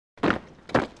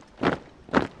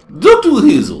Dr.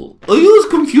 Hazel, are you as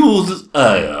confused as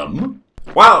I am?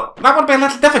 Well, that would be a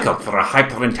little difficult for a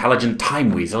hyper-intelligent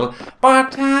time weasel,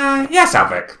 but, yes,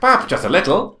 Advic, perhaps just a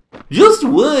little. Just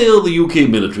why are the UK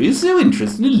military so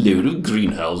interested in a load of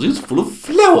greenhouses full of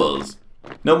flowers?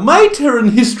 Now, my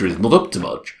Terran history is not up to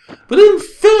much, but I'm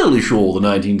fairly sure the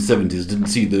 1970s didn't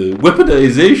see the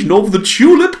weaponization of the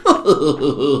tulip.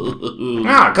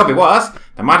 It could be worse.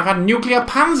 They might have had nuclear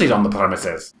pansies on the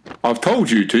premises. I've told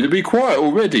you two to be quiet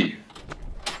already.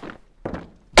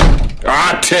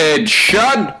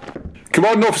 Attention!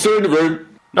 Commanding officer in the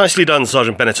room. Nicely done,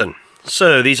 Sergeant Benetton.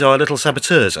 So, these are little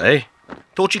saboteurs, eh?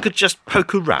 Thought you could just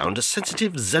poke around a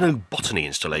sensitive xenobotany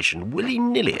installation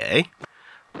willy-nilly, eh?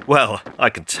 Well, I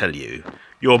can tell you,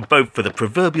 you're both for the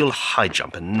proverbial high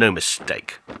jump and no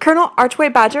mistake. Colonel Archway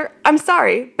Badger, I'm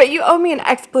sorry, but you owe me an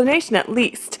explanation at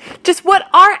least. Just what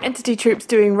are entity troops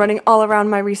doing running all around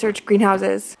my research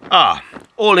greenhouses?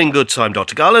 All in good time,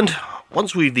 Dr. Garland.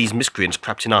 Once we've these miscreants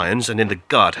trapped in irons and in the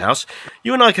guardhouse,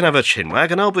 you and I can have a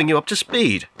chinwag and I'll bring you up to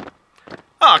speed.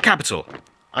 Capital.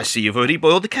 I see you've already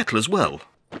boiled the kettle as well.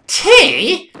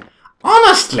 Tea?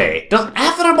 Honestly, does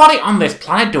everybody on this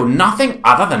planet do nothing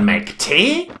other than make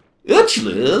tea?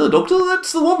 Actually, Doctor,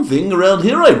 that's the one thing around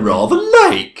here I rather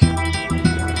like.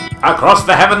 Across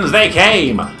the heavens they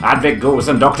came, Advic Goose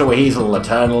and Dr. Weasel,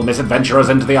 eternal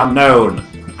misadventurers into the unknown.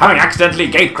 Having accidentally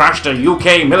gate-crashed a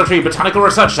UK military botanical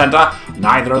research centre,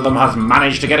 neither of them has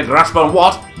managed to get a grasp on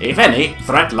what, if any,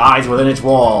 threat lies within its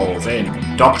walls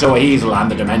in Dr. Weasel and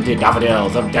the Demented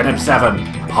Daffodils of Deneb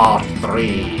 7, Part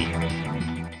 3.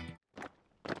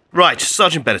 Right,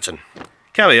 Sergeant Benetton.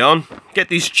 Carry on. Get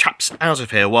these chaps out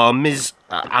of here while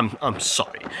I'm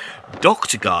sorry,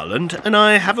 Dr. Garland and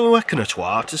I have a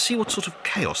reconnoitre to see what sort of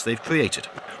chaos they've created.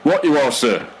 What you are,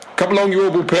 sir. Come along, you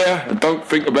horrible pair, and don't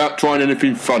think about trying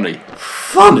anything funny.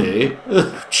 Funny?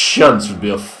 Chance would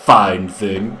be a fine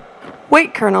thing.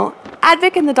 Wait, Colonel.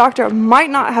 Advic and the Doctor might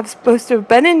not have supposed to have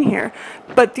been in here,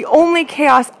 but the only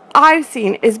chaos I've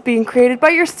seen is being created by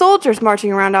your soldiers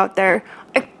marching around out there.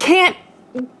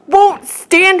 Won't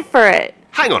stand for it.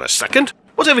 Hang on a second.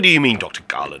 Whatever do you mean, Dr.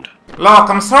 Garland? Look,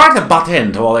 I'm sorry to butt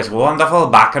into all this wonderful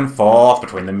back and forth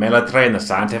between the military and the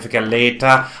scientific elite,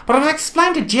 but I've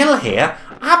explained to Jill here,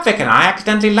 Advic and I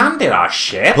accidentally landed our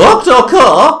ship. Parked our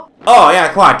car? Oh,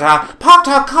 yeah, quite. Parked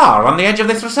our car on the edge of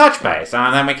this research base,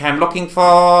 and then we came looking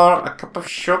for a cup of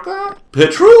sugar?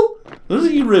 Petrol? That's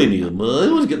uranium. I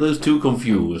always get those two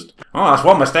confused. Oh, that's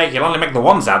one mistake. You'll only make the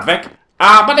once, Advic.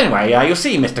 But anyway, you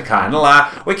see, Mr. Colonel,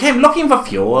 we came looking for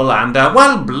fuel, and,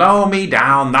 well, blow me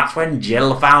down, that's when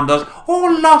Jill found us,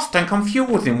 all lost and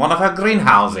confused in one of her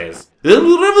greenhouses. And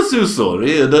we're ever so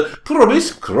sorry, and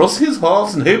promise, cross his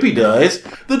heart and hope he dies,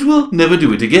 that we'll never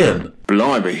do it again.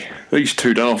 Blimey, these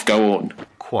two don't have to go on.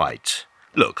 Quite.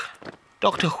 Look,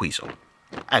 Dr. Weasel,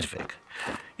 Advic,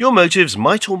 your motives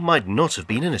might or might not have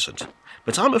been innocent,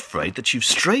 but I'm afraid that you've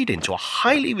strayed into a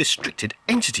highly restricted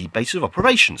entity base of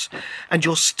operations, and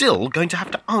you're still going to have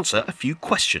to answer a few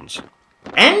questions.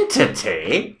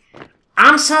 Entity?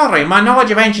 I'm sorry, my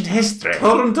knowledge of ancient history...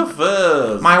 Current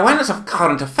affairs. My awareness of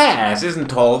current affairs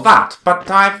isn't all that, but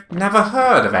I've never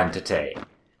heard of entity.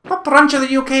 What branch of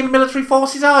the UK military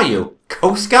forces are you?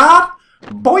 Coast Guard?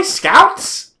 Boy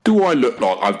Scouts? Do I look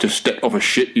like I've just stepped off a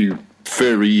ship, you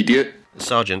furry idiot?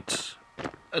 Sergeant,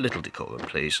 a little decorum,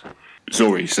 please.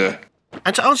 Sorry, sir.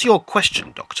 And to answer your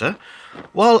question, Doctor,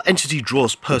 while Entity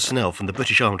draws personnel from the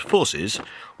British Armed Forces,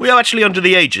 we are actually under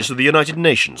the aegis of the United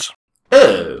Nations.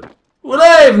 Oh, well,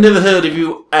 I've never heard of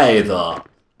you either.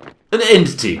 An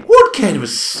entity? What kind of a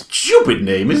stupid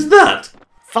name is that?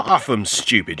 Far from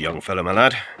stupid, young fellow, my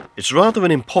lad. It's rather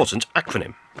an important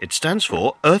acronym. It stands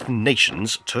for Earth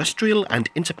Nations Terrestrial and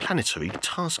Interplanetary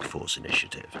Task Force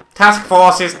Initiative. Task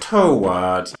Force is 2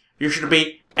 words. You should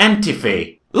be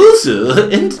Entify. Also,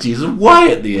 entity is a Y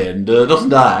at the end, not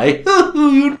an I.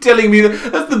 You're telling me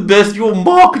that's the best your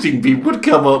marketing people could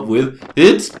come up with?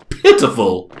 It's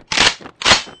pitiful.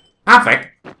 Advic,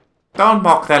 don't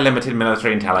mock their limited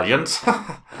military intelligence.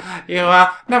 You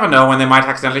never know when they might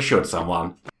accidentally shoot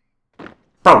someone.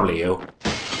 Probably you.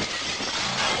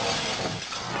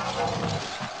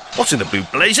 What in the blue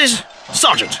blazes?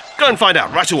 Sergeant, go and find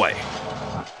out right away.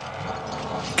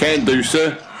 Can do,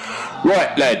 sir.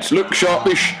 Right, lads, look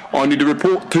sharpish. I need a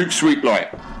report to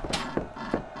Sweetlight.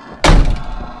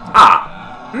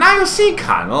 Now you see,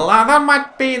 Colonel, that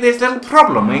might be this little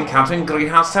problem we encountered in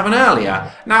Greenhouse 7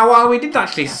 earlier. Now, while we didn't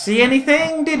actually see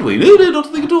anything, did we? No, not a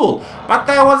thing at all. But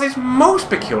there was this most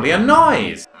peculiar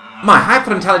noise. My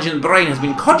hyper-intelligent brain has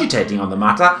been cogitating on the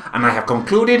matter, and I have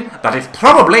concluded that it's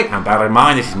probably, and bear in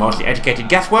mind this is mostly educated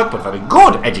guesswork, but very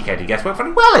good educated guesswork,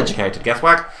 very well-educated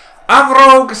guesswork, a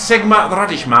rogue Sigma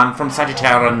Radish man from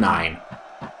Sagittarian 9.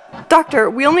 Doctor,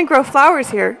 we only grow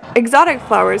flowers here. Exotic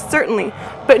flowers, certainly,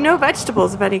 but no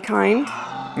vegetables of any kind.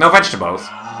 No vegetables?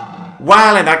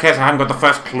 Well, in that case, I haven't got the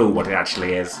first clue what it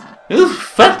actually is. A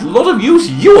fat lot of use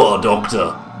you are,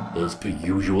 Doctor, as per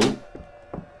usual.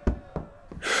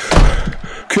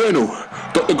 Colonel,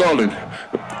 Dr. Garland,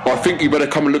 I think you better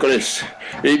come and look at this.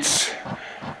 It's...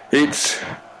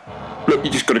 Look,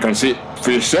 you just got to go and see it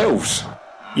for yourselves.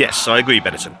 Yes, I agree,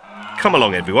 Benetton. Come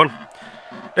along, everyone.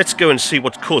 Let's go and see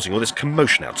what's causing all this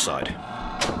commotion outside.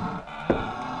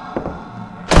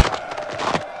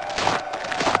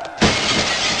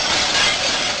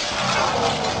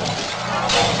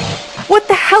 What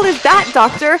the hell is that,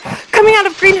 Doctor? Coming out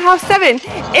of Greenhouse 7,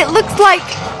 it looks like...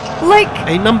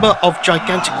 A number of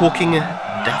gigantic walking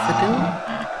daffodil?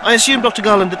 I assume, Dr.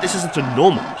 Garland, that this isn't a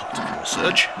normal part of your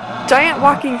research. Giant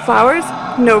walking flowers?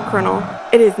 No, Colonel,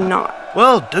 it is not.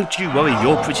 Well, don't you worry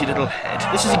your pretty little head.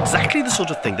 This is exactly the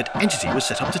sort of thing that Entity was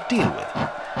set up to deal with.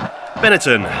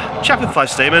 Benetton, chap with 5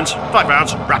 statements, 5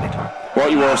 rounds, rapid.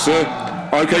 Right you are, sir.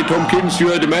 OK, Tompkins, you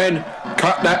heard the man.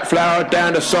 Cut that flower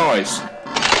down to size.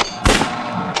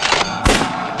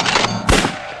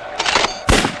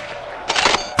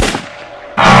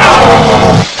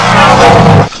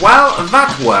 Well,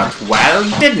 that worked well,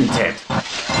 didn't it?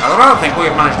 The other thing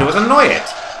we've managed to do is annoy it.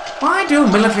 Why do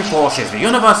military forces the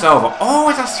universe over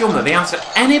always assume that the answer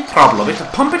to any problem is to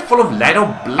pump it full of lead or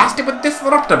blast it with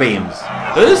disruptor beams?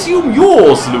 I assume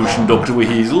your solution, Dr.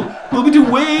 Weasel, will be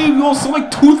to wave your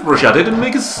sonic toothbrush at it and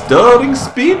make a stirring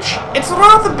speech? It's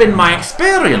rather been my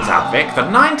experience, Advic,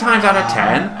 that 9 times out of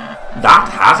 10, that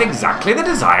has exactly the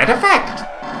desired effect.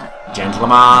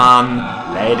 Gentleman,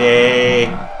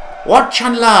 lady, watch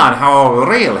and learn how a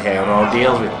real hero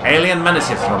deals with alien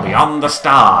menaces from beyond the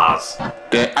stars.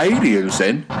 They're aliens,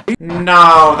 then?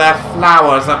 No, they're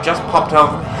flowers that just popped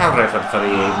over from Hereford for the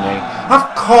evening. Of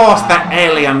course they're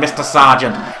alien, Mr.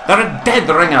 Sergeant. They're a dead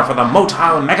ringer for the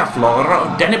motile megaflora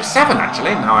of Denip 7,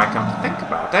 actually, now I come to think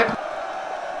about it.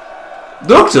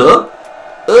 Doctor?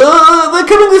 They're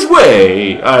coming this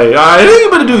way. I think you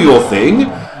better do your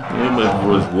thing.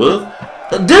 For it's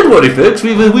worth. Don't worry, folks,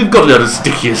 we've got it out of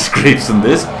stickier scrapes than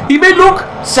this. He may look,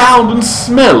 sound, and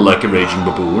smell like a raging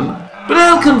baboon, but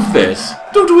I'll confess,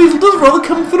 Dr. Weasel does rather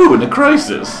come through in a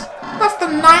crisis. That's the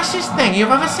nicest thing you've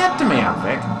ever said to me,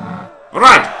 Advic.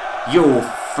 Right, you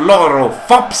floral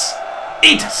fops,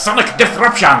 eat sonic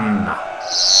disruption!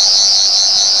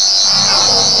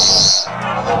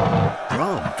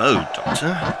 Bravo,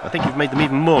 Doctor. I think you've made them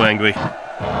even more angry.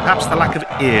 Perhaps the lack of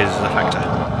ears is a factor.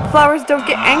 Flowers don't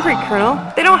get angry, Colonel.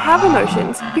 They don't have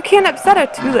emotions. You can't upset a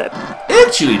tulip.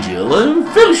 Actually, Jill, I'm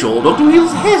fairly sure Dr. Weasel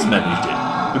has managed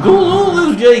it, because all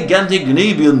those gigantic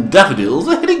Nabian daffodils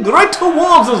are heading right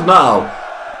towards us now.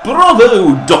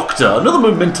 Bravo, Doctor, another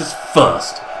momentous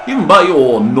first. Even by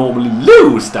your normally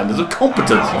low standards of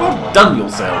competence, you've outdone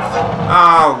yourself.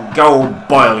 Oh, go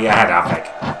boil your head, Advic.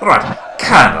 Right,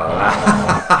 Colonel,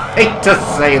 I hate to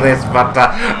say this, but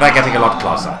they're getting a lot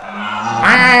closer.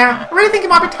 I really think it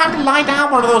might be time to lie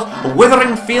down one of those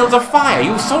withering fields of fire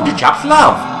you soldier chaps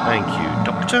love. Thank you,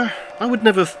 Doctor. I would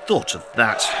never have thought of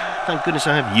that. Thank goodness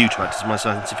I have you to act as my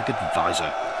scientific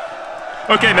advisor.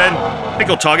 Okay, men, pick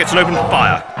your targets and open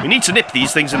fire. We need to nip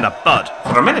these things in the bud.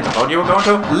 For a minute I thought you were going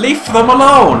to leave them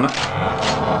alone.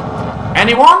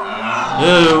 Anyone?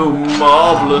 Oh,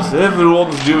 marvellous.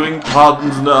 Everyone's doing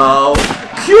puns now.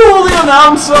 Cue the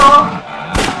announcer!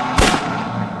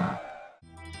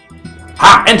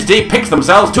 Ha! Entity picks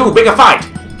themselves too big a fight.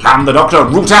 Can the Doctor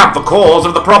root out the cause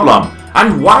of the problem?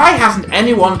 And why hasn't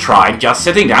anyone tried just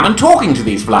sitting down and talking to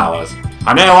these flowers?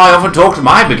 I know I often talk to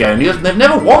my begonias, and they've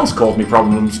never once caused me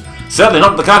problems. Certainly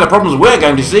not the kind of problems we're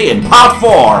going to see in Part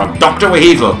 4 of Dr.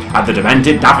 Weasel and the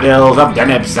Demented Daffodils of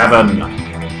Deneb 7.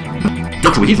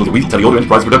 Dr. Weasel is a Weasel Teleaudio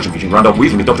Enterprise production featuring Randolph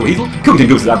Weasel as Dr. Weasel, Cooington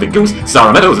Goose as Advic Goose,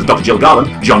 Sarah Meadows as Dr. Jill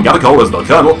Garland, John Gathercole as the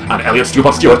Colonel, and Elliot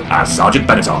Stewart Stewart as Sergeant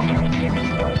Benetton.